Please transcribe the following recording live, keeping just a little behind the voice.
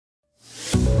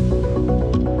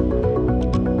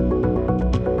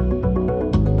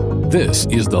This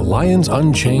is the Lions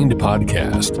Unchained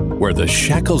podcast, where the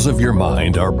shackles of your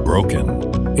mind are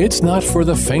broken. It's not for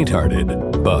the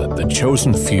faint-hearted, but the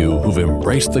chosen few who've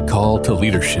embraced the call to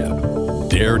leadership.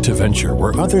 Dare to venture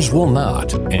where others will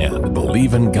not, and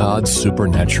believe in God's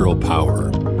supernatural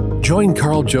power. Join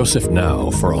Carl Joseph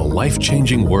now for a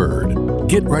life-changing word.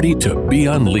 Get ready to be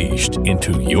unleashed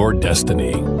into your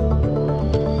destiny.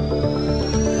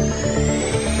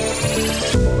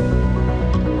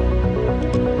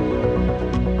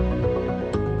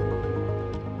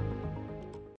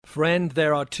 Friend,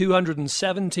 there are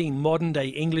 217 modern-day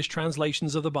English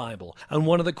translations of the Bible, and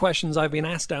one of the questions I've been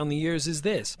asked down the years is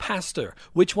this: Pastor,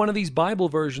 which one of these Bible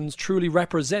versions truly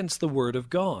represents the Word of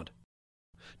God?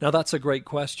 Now that's a great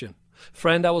question.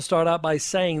 Friend, I will start out by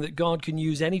saying that God can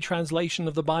use any translation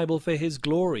of the Bible for His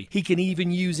glory. He can even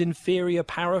use inferior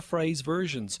paraphrase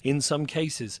versions, in some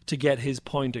cases, to get His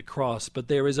point across. But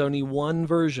there is only one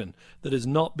version that has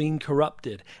not been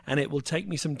corrupted, and it will take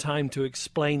me some time to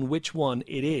explain which one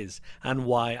it is and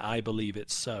why I believe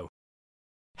it's so.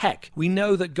 Heck, we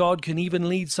know that God can even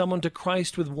lead someone to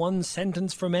Christ with one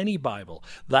sentence from any Bible.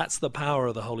 That's the power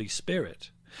of the Holy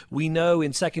Spirit. We know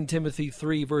in 2 Timothy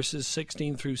 3 verses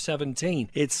 16 through 17,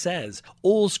 it says,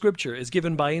 "All Scripture is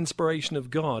given by inspiration of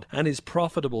God and is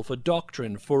profitable for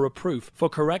doctrine, for reproof, for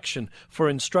correction, for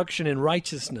instruction in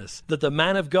righteousness, that the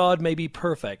man of God may be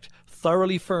perfect,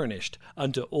 thoroughly furnished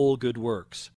unto all good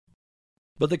works."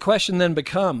 But the question then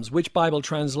becomes, which Bible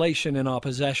translation in our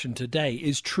possession today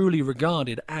is truly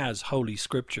regarded as Holy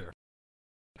Scripture?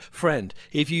 Friend,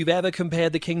 if you've ever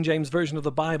compared the King James Version of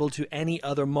the Bible to any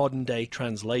other modern-day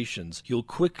translations, you'll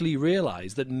quickly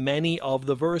realize that many of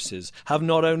the verses have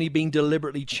not only been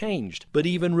deliberately changed, but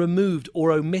even removed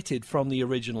or omitted from the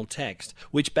original text,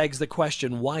 which begs the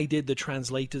question, why did the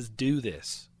translators do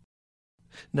this?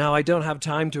 Now, I don't have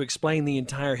time to explain the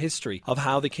entire history of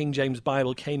how the King James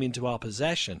Bible came into our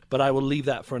possession, but I will leave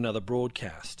that for another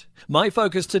broadcast. My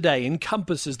focus today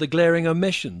encompasses the glaring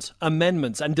omissions,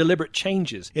 amendments, and deliberate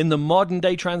changes in the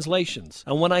modern-day translations.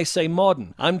 And when I say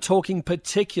modern, I'm talking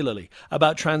particularly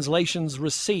about translations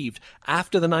received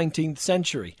after the 19th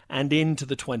century and into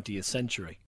the 20th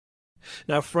century.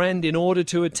 Now, friend, in order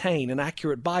to attain an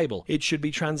accurate Bible, it should be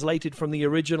translated from the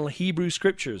original Hebrew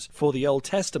Scriptures for the Old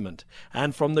Testament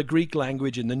and from the Greek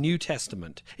language in the New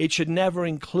Testament. It should never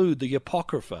include the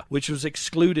Apocrypha, which was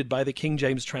excluded by the King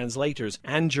James translators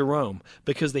and Jerome,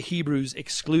 because the Hebrews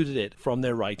excluded it from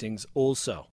their writings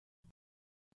also.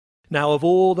 Now, of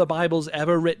all the Bibles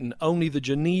ever written, only the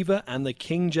Geneva and the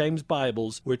King James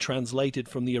Bibles were translated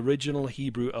from the original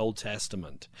Hebrew Old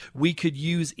Testament. We could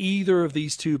use either of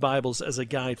these two Bibles as a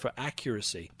guide for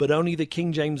accuracy, but only the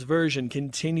King James Version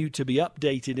continued to be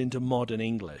updated into modern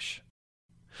English.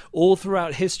 All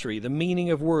throughout history, the meaning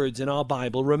of words in our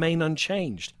Bible remain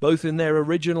unchanged, both in their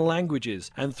original languages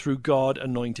and through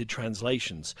God-anointed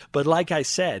translations. But like I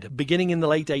said, beginning in the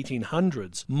late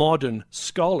 1800s, modern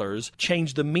scholars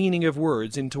changed the meaning of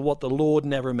words into what the Lord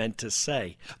never meant to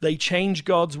say. They changed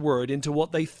God's word into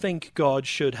what they think God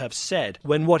should have said,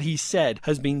 when what He said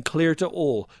has been clear to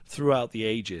all throughout the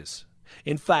ages.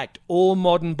 In fact, all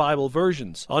modern Bible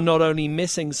versions are not only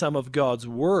missing some of God's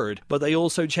word, but they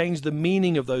also change the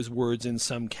meaning of those words in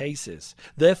some cases.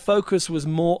 Their focus was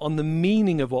more on the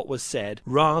meaning of what was said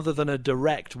rather than a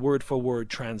direct word-for-word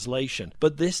translation,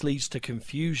 but this leads to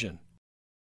confusion.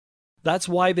 That's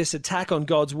why this attack on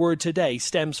God's word today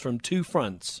stems from two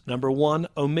fronts. Number one,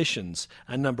 omissions,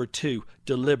 and number two,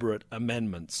 deliberate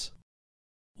amendments.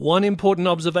 One important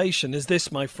observation is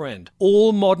this, my friend.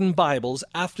 All modern Bibles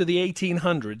after the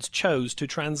 1800s chose to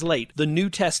translate the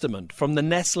New Testament from the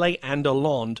Nestle and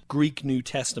Aland Greek New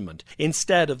Testament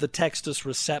instead of the Textus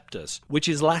Receptus, which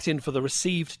is Latin for the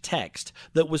received text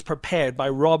that was prepared by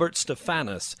Robert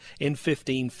Stephanus in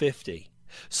 1550.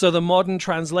 So the modern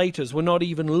translators were not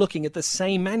even looking at the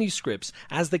same manuscripts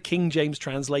as the King James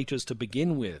translators to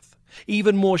begin with.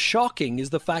 Even more shocking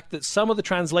is the fact that some of the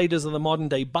translators of the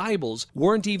modern-day Bibles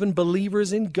weren't even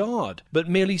believers in God, but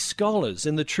merely scholars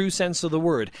in the true sense of the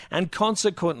word, and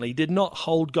consequently did not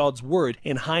hold God's word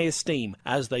in high esteem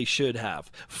as they should have.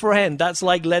 Friend, that's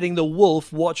like letting the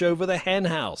wolf watch over the hen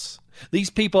house. These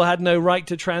people had no right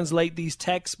to translate these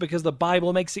texts because the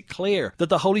Bible makes it clear that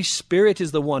the Holy Spirit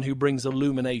is the one who brings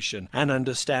illumination and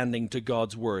understanding to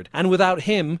God's word, and without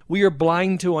Him, we are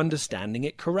blind to understanding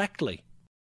it correctly.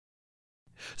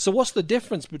 So what's the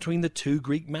difference between the two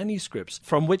Greek manuscripts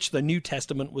from which the New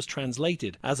Testament was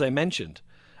translated, as I mentioned?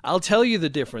 I'll tell you the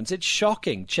difference. It's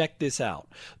shocking. Check this out.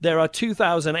 There are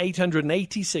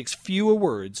 2,886 fewer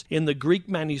words in the Greek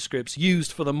manuscripts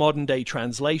used for the modern-day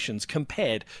translations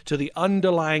compared to the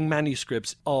underlying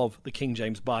manuscripts of the King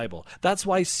James Bible. That's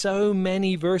why so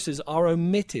many verses are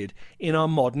omitted in our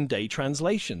modern-day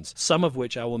translations, some of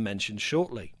which I will mention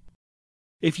shortly.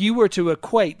 If you were to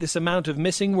equate this amount of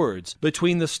missing words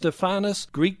between the Stephanus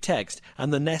Greek text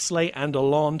and the Nestle and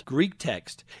Hollande Greek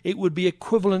text, it would be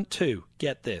equivalent to,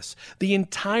 get this, the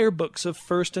entire books of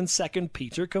 1st and 2nd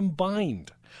Peter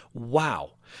combined.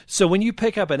 Wow. So when you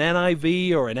pick up an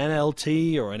NIV or an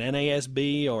NLT or an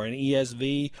NASB or an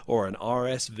ESV or an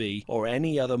RSV or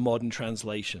any other modern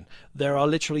translation, there are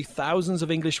literally thousands of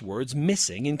English words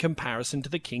missing in comparison to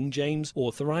the King James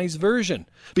Authorized Version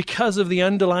because of the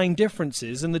underlying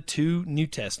differences in the two New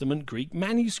Testament Greek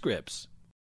manuscripts.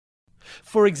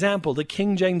 For example, the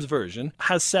King James Version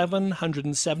has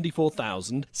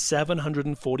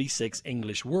 774,746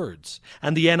 English words,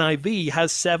 and the NIV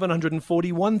has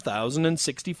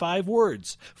 741,065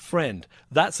 words. Friend,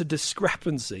 that's a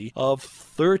discrepancy of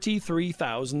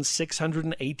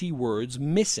 33,680 words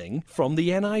missing from the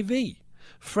NIV.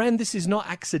 Friend, this is not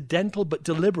accidental but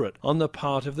deliberate on the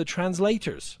part of the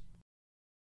translators.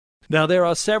 Now, there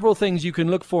are several things you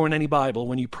can look for in any Bible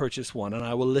when you purchase one, and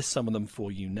I will list some of them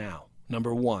for you now.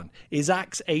 Number 1, is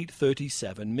Acts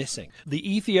 8:37 missing?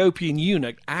 The Ethiopian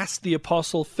eunuch asked the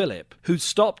apostle Philip, who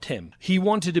stopped him. He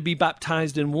wanted to be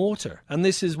baptized in water, and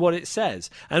this is what it says.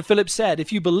 And Philip said,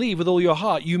 if you believe with all your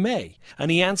heart, you may.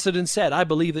 And he answered and said, I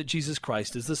believe that Jesus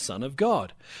Christ is the Son of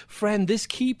God. Friend, this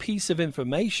key piece of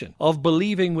information of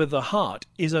believing with the heart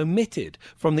is omitted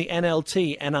from the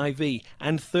NLT, NIV,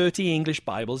 and 30 English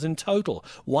Bibles in total.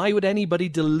 Why would anybody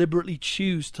deliberately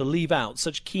choose to leave out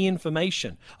such key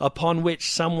information upon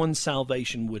which someone's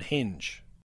salvation would hinge?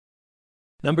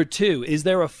 Number 2, is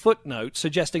there a footnote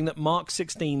suggesting that Mark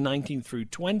 16:19 through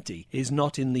 20 is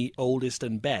not in the oldest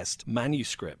and best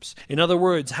manuscripts? In other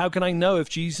words, how can I know if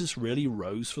Jesus really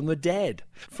rose from the dead?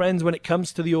 Friends, when it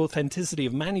comes to the authenticity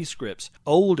of manuscripts,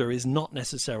 older is not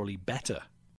necessarily better.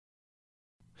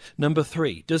 Number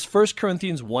 3, does 1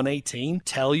 Corinthians 1:18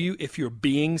 tell you if you're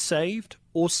being saved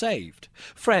or saved?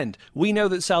 Friend, we know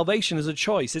that salvation is a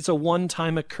choice. It's a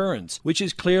one-time occurrence, which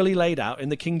is clearly laid out in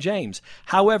the King James.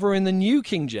 However, in the New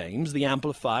King James, the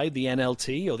Amplified, the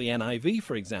NLT, or the NIV,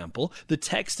 for example, the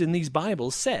text in these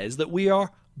Bibles says that we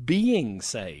are being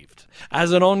saved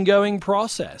as an ongoing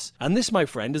process. And this, my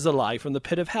friend, is a lie from the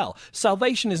pit of hell.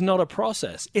 Salvation is not a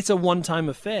process. It's a one-time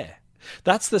affair.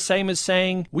 That's the same as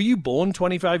saying, were you born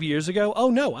 25 years ago? Oh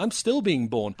no, I'm still being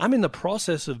born. I'm in the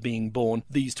process of being born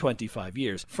these 25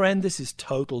 years. Friend, this is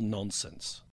total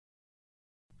nonsense.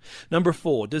 Number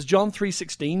 4, does John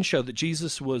 3:16 show that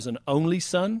Jesus was an only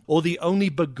son or the only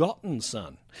begotten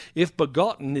son? If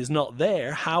begotten is not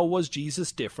there, how was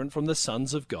Jesus different from the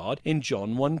sons of God in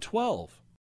John 1:12?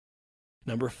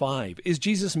 Number 5, is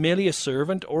Jesus merely a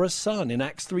servant or a son in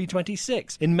Acts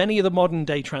 3:26? In many of the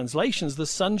modern-day translations, the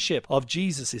sonship of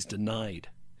Jesus is denied.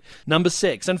 Number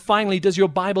 6, and finally, does your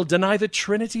Bible deny the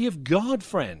Trinity of God,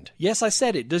 friend? Yes, I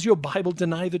said it. Does your Bible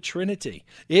deny the Trinity?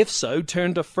 If so,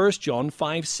 turn to 1 John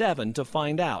 5:7 to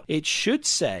find out. It should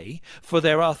say, for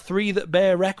there are 3 that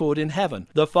bear record in heaven,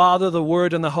 the Father, the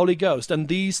Word, and the Holy Ghost, and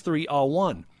these 3 are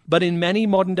one. But in many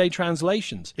modern-day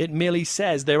translations, it merely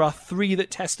says there are 3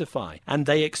 that testify, and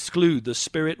they exclude the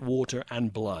Spirit, water,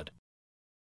 and blood.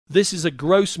 This is a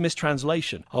gross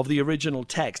mistranslation of the original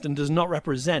text and does not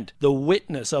represent the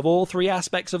witness of all 3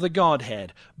 aspects of the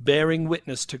Godhead, bearing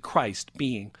witness to Christ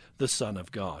being the Son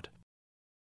of God.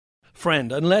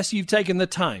 Friend, unless you've taken the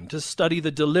time to study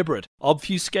the deliberate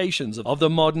obfuscations of the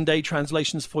modern-day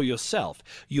translations for yourself,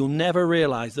 you'll never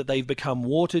realize that they've become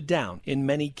watered down in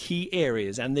many key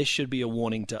areas, and this should be a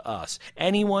warning to us.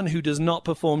 Anyone who does not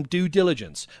perform due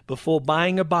diligence before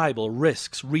buying a Bible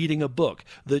risks reading a book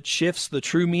that shifts the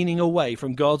true meaning away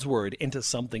from God's Word into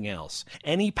something else.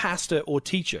 Any pastor or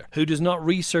teacher who does not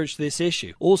research this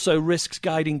issue also risks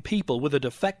guiding people with a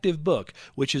defective book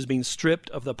which has been stripped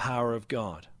of the power of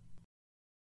God.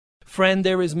 Friend,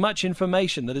 there is much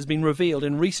information that has been revealed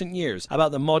in recent years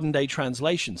about the modern-day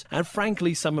translations, and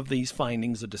frankly, some of these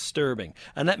findings are disturbing,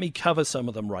 and let me cover some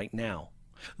of them right now.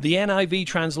 The NIV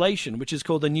translation, which is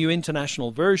called the New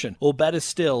International Version, or better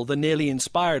still, the Nearly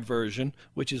Inspired Version,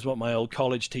 which is what my old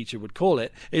college teacher would call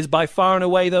it, is by far and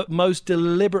away the most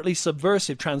deliberately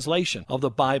subversive translation of the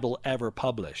Bible ever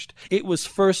published. It was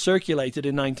first circulated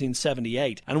in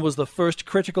 1978 and was the first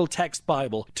critical text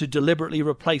Bible to deliberately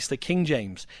replace the King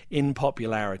James in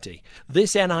popularity.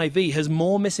 This NIV has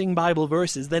more missing Bible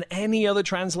verses than any other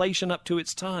translation up to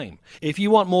its time. If you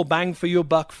want more bang for your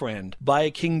buck, friend, buy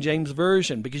a King James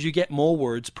Version, because you get more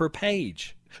words per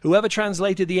page. Whoever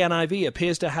translated the NIV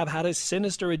appears to have had a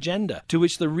sinister agenda to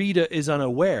which the reader is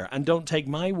unaware, and don't take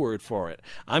my word for it.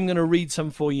 I'm going to read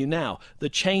some for you now, the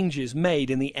changes made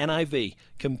in the NIV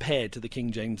compared to the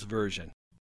King James Version.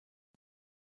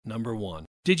 Number 1.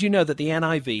 Did you know that the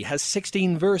NIV has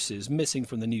 16 verses missing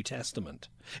from the New Testament?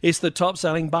 It's the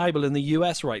top-selling Bible in the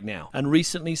US right now, and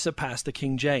recently surpassed the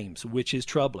King James, which is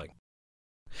troubling.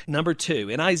 Number 2,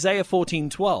 in Isaiah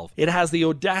 14:12, it has the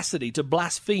audacity to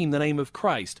blaspheme the name of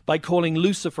Christ by calling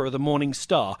Lucifer the morning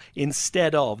star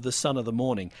instead of the son of the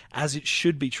morning, as it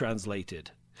should be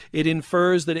translated. It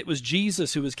infers that it was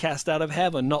Jesus who was cast out of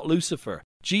heaven, not Lucifer.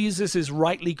 Jesus is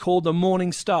rightly called the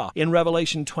morning star in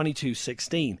Revelation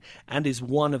 22:16, and is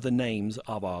one of the names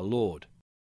of our Lord.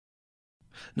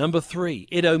 Number 3,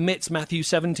 it omits Matthew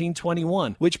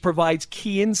 17:21, which provides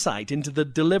key insight into the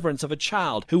deliverance of a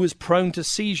child who is prone to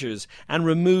seizures, and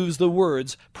removes the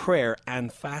words prayer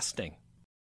and fasting.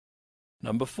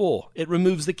 Number 4, it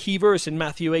removes the key verse in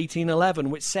Matthew 18:11,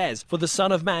 which says, "For the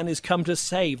Son of Man is come to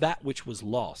save that which was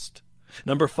lost."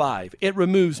 Number 5, it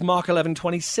removes Mark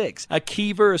 11:26, a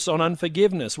key verse on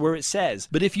unforgiveness, where it says,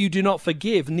 "But if you do not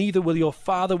forgive, neither will your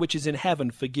Father which is in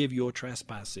heaven forgive your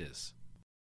trespasses."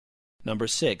 Number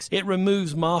 6, it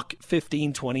removes Mark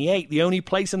 15:28, the only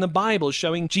place in the Bible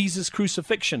showing Jesus'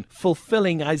 crucifixion,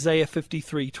 fulfilling Isaiah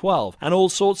 53:12, and all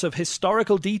sorts of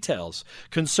historical details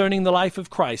concerning the life of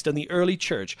Christ and the early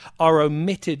church are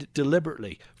omitted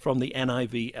deliberately from the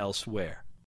NIV elsewhere.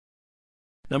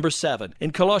 Number 7,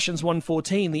 in Colossians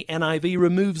 1:14, the NIV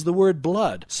removes the word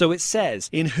blood, so it says,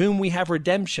 "In whom we have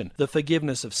redemption, the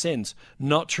forgiveness of sins."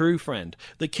 Not true, friend.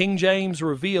 The King James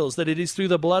reveals that it is through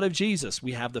the blood of Jesus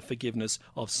we have the forgiveness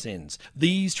of sins.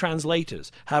 These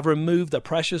translators have removed the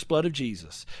precious blood of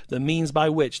Jesus, the means by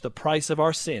which the price of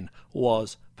our sin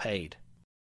was paid.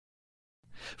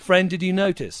 Friend, did you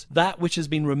notice that which has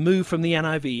been removed from the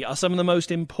NIV are some of the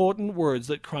most important words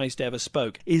that Christ ever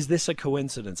spoke? Is this a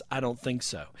coincidence? I don't think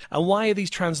so. And why are these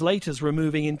translators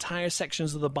removing entire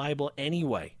sections of the Bible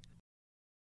anyway?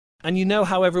 And you know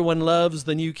how everyone loves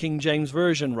the New King James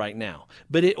Version right now,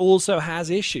 but it also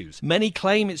has issues. Many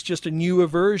claim it's just a newer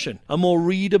version, a more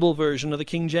readable version of the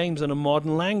King James in a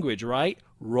modern language, right?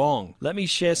 Wrong. Let me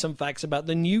share some facts about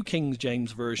the New King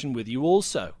James Version with you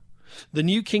also. The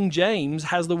New King James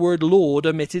has the word Lord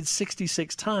omitted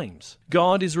 66 times.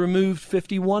 God is removed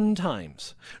 51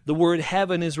 times. The word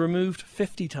heaven is removed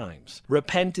 50 times.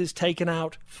 Repent is taken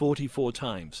out 44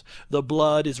 times. The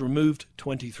blood is removed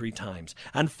 23 times.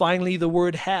 And finally, the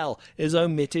word hell is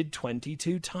omitted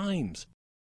 22 times.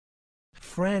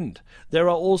 Friend, there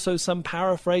are also some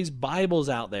paraphrased Bibles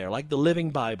out there, like the Living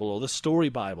Bible or the Story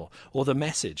Bible or the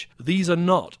Message. These are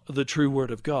not the true Word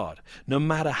of God, no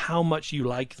matter how much you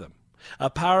like them.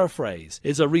 A paraphrase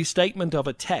is a restatement of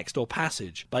a text or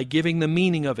passage by giving the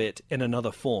meaning of it in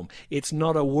another form. It's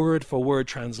not a word-for-word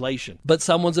translation, but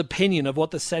someone's opinion of what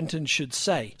the sentence should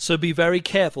say. So be very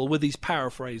careful with these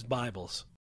paraphrased Bibles.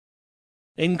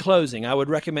 In closing, I would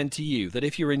recommend to you that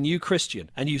if you're a new Christian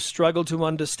and you struggle to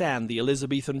understand the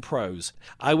Elizabethan prose,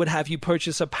 I would have you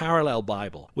purchase a parallel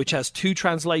Bible, which has two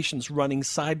translations running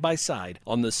side by side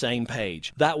on the same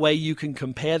page. That way you can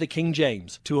compare the King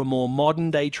James to a more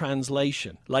modern-day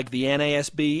translation, like the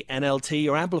NASB, NLT,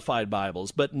 or Amplified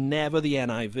Bibles, but never the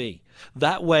NIV.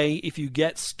 That way, if you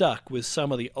get stuck with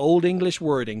some of the Old English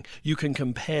wording, you can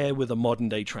compare with a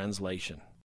modern-day translation.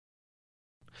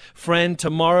 Friend,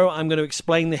 tomorrow I'm going to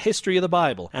explain the history of the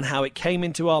Bible and how it came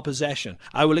into our possession.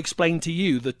 I will explain to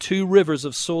you the two rivers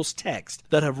of source text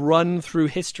that have run through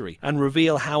history and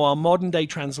reveal how our modern-day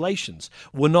translations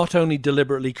were not only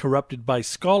deliberately corrupted by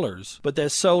scholars, but their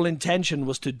sole intention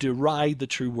was to deride the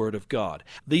true Word of God.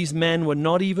 These men were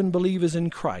not even believers in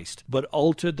Christ, but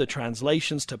altered the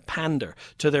translations to pander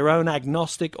to their own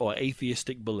agnostic or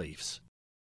atheistic beliefs.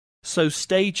 So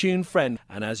stay tuned, friend,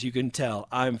 and as you can tell,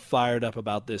 I'm fired up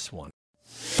about this one.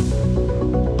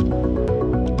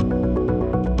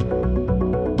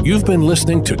 You've been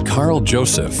listening to Carl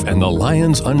Joseph and the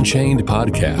Lions Unchained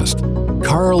podcast.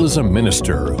 Carl is a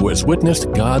minister who has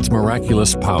witnessed God's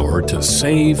miraculous power to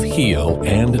save, heal,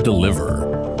 and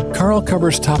deliver. Carl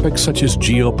covers topics such as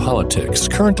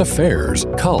geopolitics, current affairs,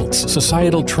 cults,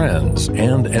 societal trends,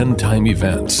 and end-time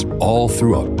events, all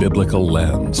through a biblical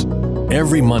lens.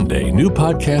 Every Monday, new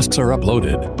podcasts are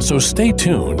uploaded, so stay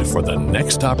tuned for the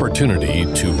next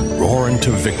opportunity to roar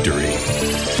into victory.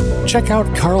 Check out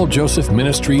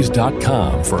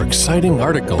carljosephministries.com for exciting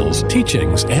articles,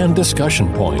 teachings, and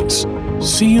discussion points.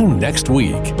 See you next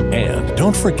week, and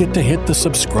don't forget to hit the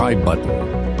subscribe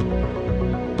button.